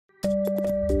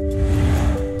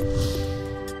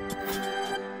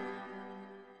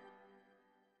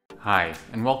Hi,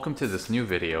 and welcome to this new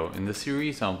video in the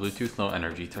series on Bluetooth Low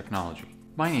Energy technology.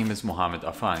 My name is Mohammed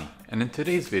Afani, and in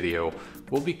today's video,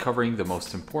 we'll be covering the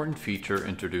most important feature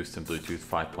introduced in Bluetooth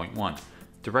 5.1,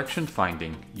 direction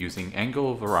finding using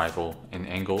angle of arrival and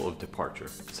angle of departure.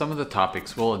 Some of the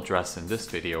topics we'll address in this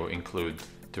video include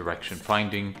direction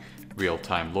finding,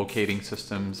 real-time locating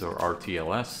systems or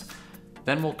RTLS,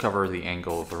 then we'll cover the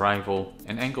angle of arrival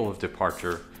and angle of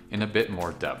departure in a bit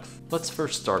more depth. Let's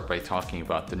first start by talking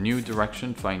about the new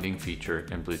direction finding feature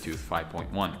in Bluetooth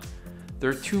 5.1. There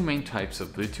are two main types of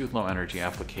Bluetooth Low Energy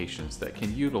applications that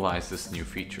can utilize this new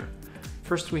feature.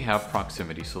 First, we have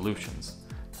proximity solutions.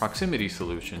 Proximity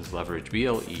solutions leverage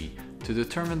BLE to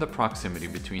determine the proximity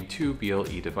between two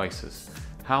BLE devices,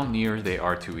 how near they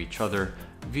are to each other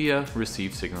via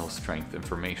received signal strength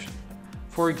information.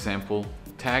 For example,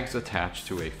 tags attached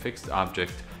to a fixed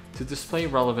object to display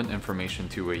relevant information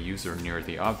to a user near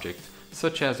the object,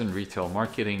 such as in retail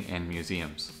marketing and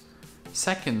museums.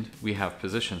 Second, we have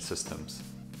position systems,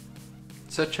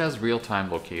 such as real-time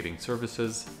locating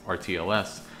services,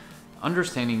 RTLS,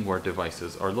 understanding where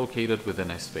devices are located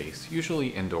within a space, usually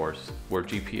indoors, where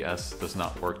GPS does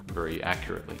not work very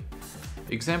accurately.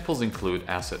 Examples include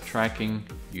asset tracking,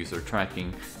 user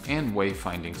tracking, and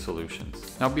wayfinding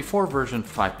solutions. Now, before version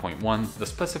 5.1, the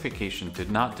specification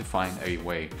did not define a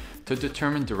way to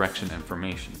determine direction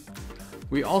information.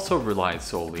 We also relied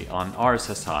solely on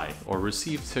RSSI, or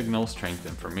received signal strength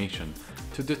information,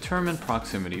 to determine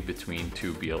proximity between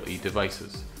two BLE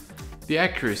devices. The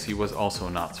accuracy was also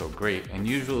not so great and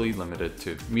usually limited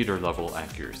to meter level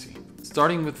accuracy.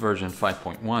 Starting with version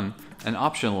 5.1, an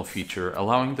optional feature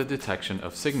allowing the detection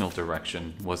of signal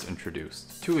direction was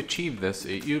introduced. To achieve this,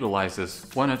 it utilizes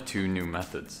one of two new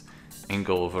methods: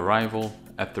 angle of arrival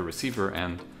at the receiver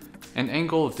end and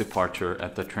angle of departure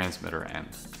at the transmitter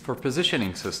end. For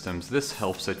positioning systems, this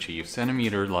helps achieve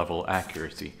centimeter level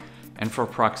accuracy, and for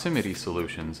proximity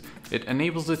solutions, it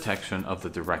enables detection of the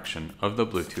direction of the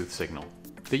Bluetooth signal.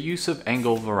 The use of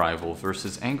angle of arrival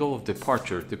versus angle of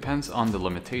departure depends on the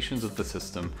limitations of the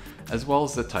system as well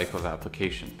as the type of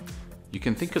application. You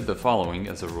can think of the following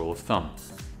as a rule of thumb.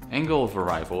 Angle of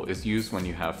arrival is used when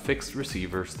you have fixed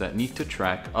receivers that need to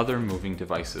track other moving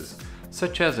devices,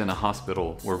 such as in a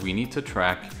hospital where we need to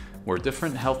track where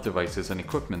different health devices and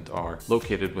equipment are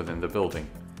located within the building.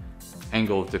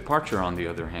 Angle of departure, on the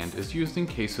other hand, is used in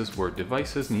cases where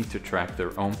devices need to track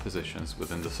their own positions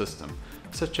within the system,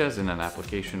 such as in an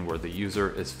application where the user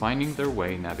is finding their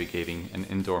way navigating an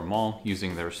indoor mall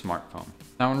using their smartphone.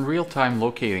 Now, in real-time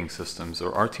locating systems,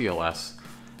 or RTLS,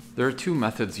 there are two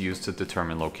methods used to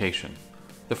determine location.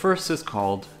 The first is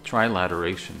called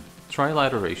trilateration.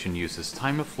 Trilateration uses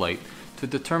time of flight to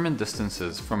determine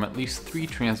distances from at least 3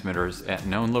 transmitters at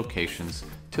known locations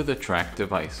to the tracked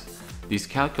device. These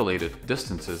calculated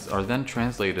distances are then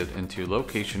translated into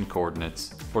location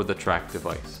coordinates for the tracked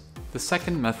device. The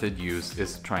second method used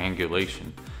is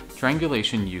triangulation.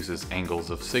 Triangulation uses angles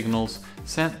of signals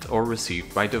sent or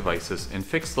received by devices in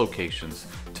fixed locations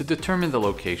to determine the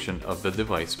location of the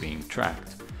device being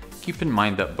tracked. Keep in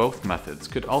mind that both methods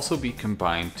could also be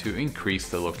combined to increase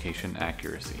the location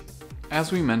accuracy. As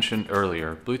we mentioned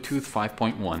earlier, Bluetooth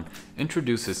 5.1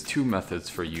 introduces two methods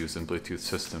for use in Bluetooth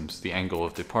systems, the angle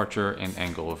of departure and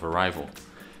angle of arrival.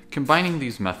 Combining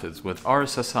these methods with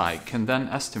RSSI can then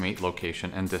estimate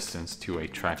location and distance to a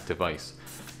tracked device.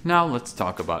 Now let's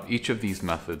talk about each of these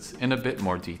methods in a bit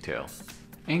more detail.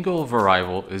 Angle of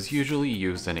arrival is usually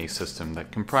used in a system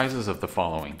that comprises of the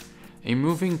following: a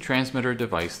moving transmitter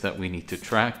device that we need to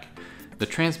track. The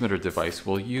transmitter device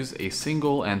will use a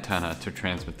single antenna to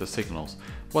transmit the signals,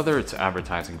 whether it's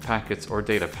advertising packets or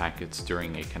data packets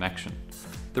during a connection.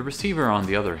 The receiver, on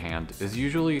the other hand, is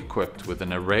usually equipped with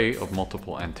an array of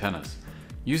multiple antennas.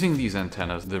 Using these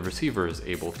antennas, the receiver is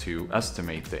able to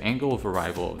estimate the angle of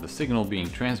arrival of the signal being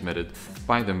transmitted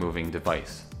by the moving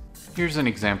device. Here's an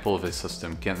example of a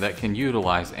system that can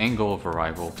utilize angle of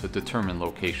arrival to determine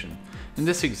location. In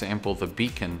this example, the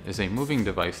beacon is a moving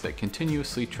device that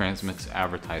continuously transmits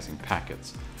advertising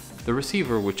packets. The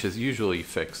receiver, which is usually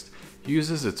fixed,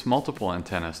 uses its multiple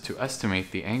antennas to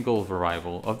estimate the angle of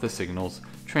arrival of the signals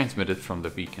transmitted from the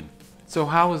beacon. So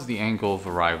how is the angle of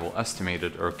arrival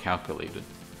estimated or calculated?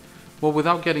 Well,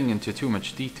 without getting into too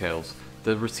much details,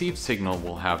 the received signal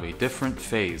will have a different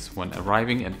phase when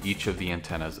arriving at each of the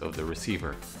antennas of the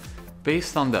receiver.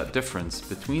 Based on that difference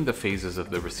between the phases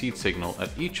of the received signal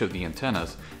at each of the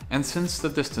antennas, and since the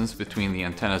distance between the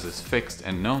antennas is fixed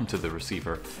and known to the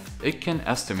receiver, it can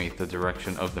estimate the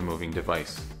direction of the moving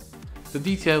device. The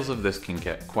details of this can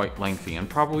get quite lengthy and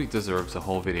probably deserves a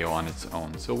whole video on its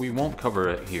own, so we won't cover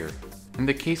it here. In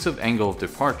the case of angle of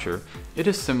departure, it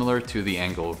is similar to the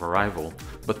angle of arrival,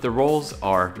 but the roles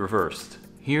are reversed.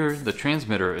 Here, the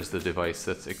transmitter is the device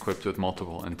that's equipped with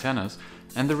multiple antennas,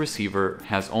 and the receiver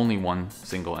has only one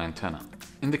single antenna.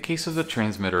 In the case of the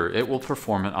transmitter, it will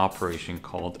perform an operation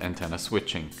called antenna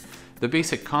switching. The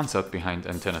basic concept behind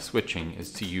antenna switching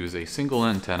is to use a single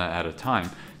antenna at a time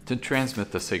to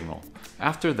transmit the signal.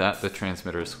 After that, the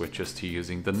transmitter switches to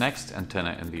using the next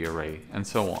antenna in the array, and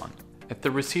so on. At the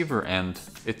receiver end,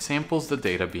 it samples the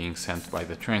data being sent by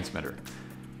the transmitter.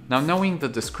 Now, knowing the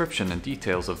description and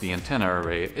details of the antenna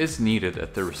array is needed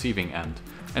at the receiving end,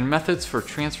 and methods for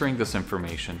transferring this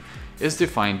information is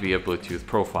defined via Bluetooth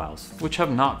profiles, which have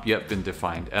not yet been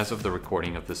defined as of the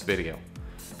recording of this video.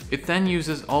 It then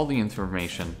uses all the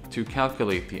information to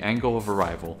calculate the angle of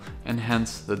arrival and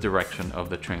hence the direction of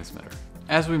the transmitter.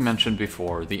 As we mentioned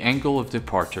before, the angle of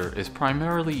departure is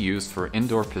primarily used for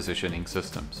indoor positioning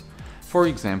systems. For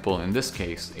example, in this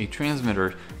case, a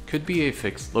transmitter could be a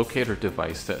fixed locator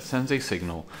device that sends a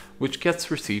signal which gets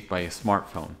received by a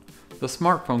smartphone. The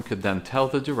smartphone could then tell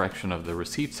the direction of the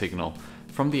received signal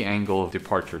from the angle of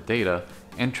departure data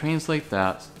and translate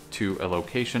that to a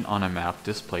location on a map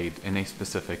displayed in a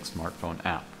specific smartphone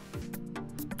app.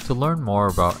 To learn more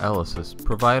about Ellisys,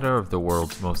 provider of the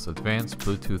world's most advanced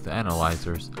Bluetooth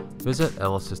analyzers, visit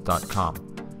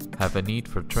Ellisys.com. Have a need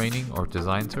for training or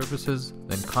design services?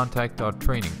 Then contact our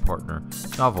training partner,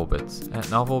 NovelBits, at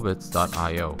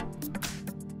novelbits.io.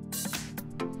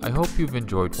 I hope you've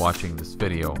enjoyed watching this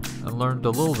video and learned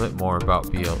a little bit more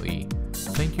about BLE.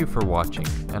 Thank you for watching,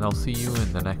 and I'll see you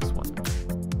in the next one.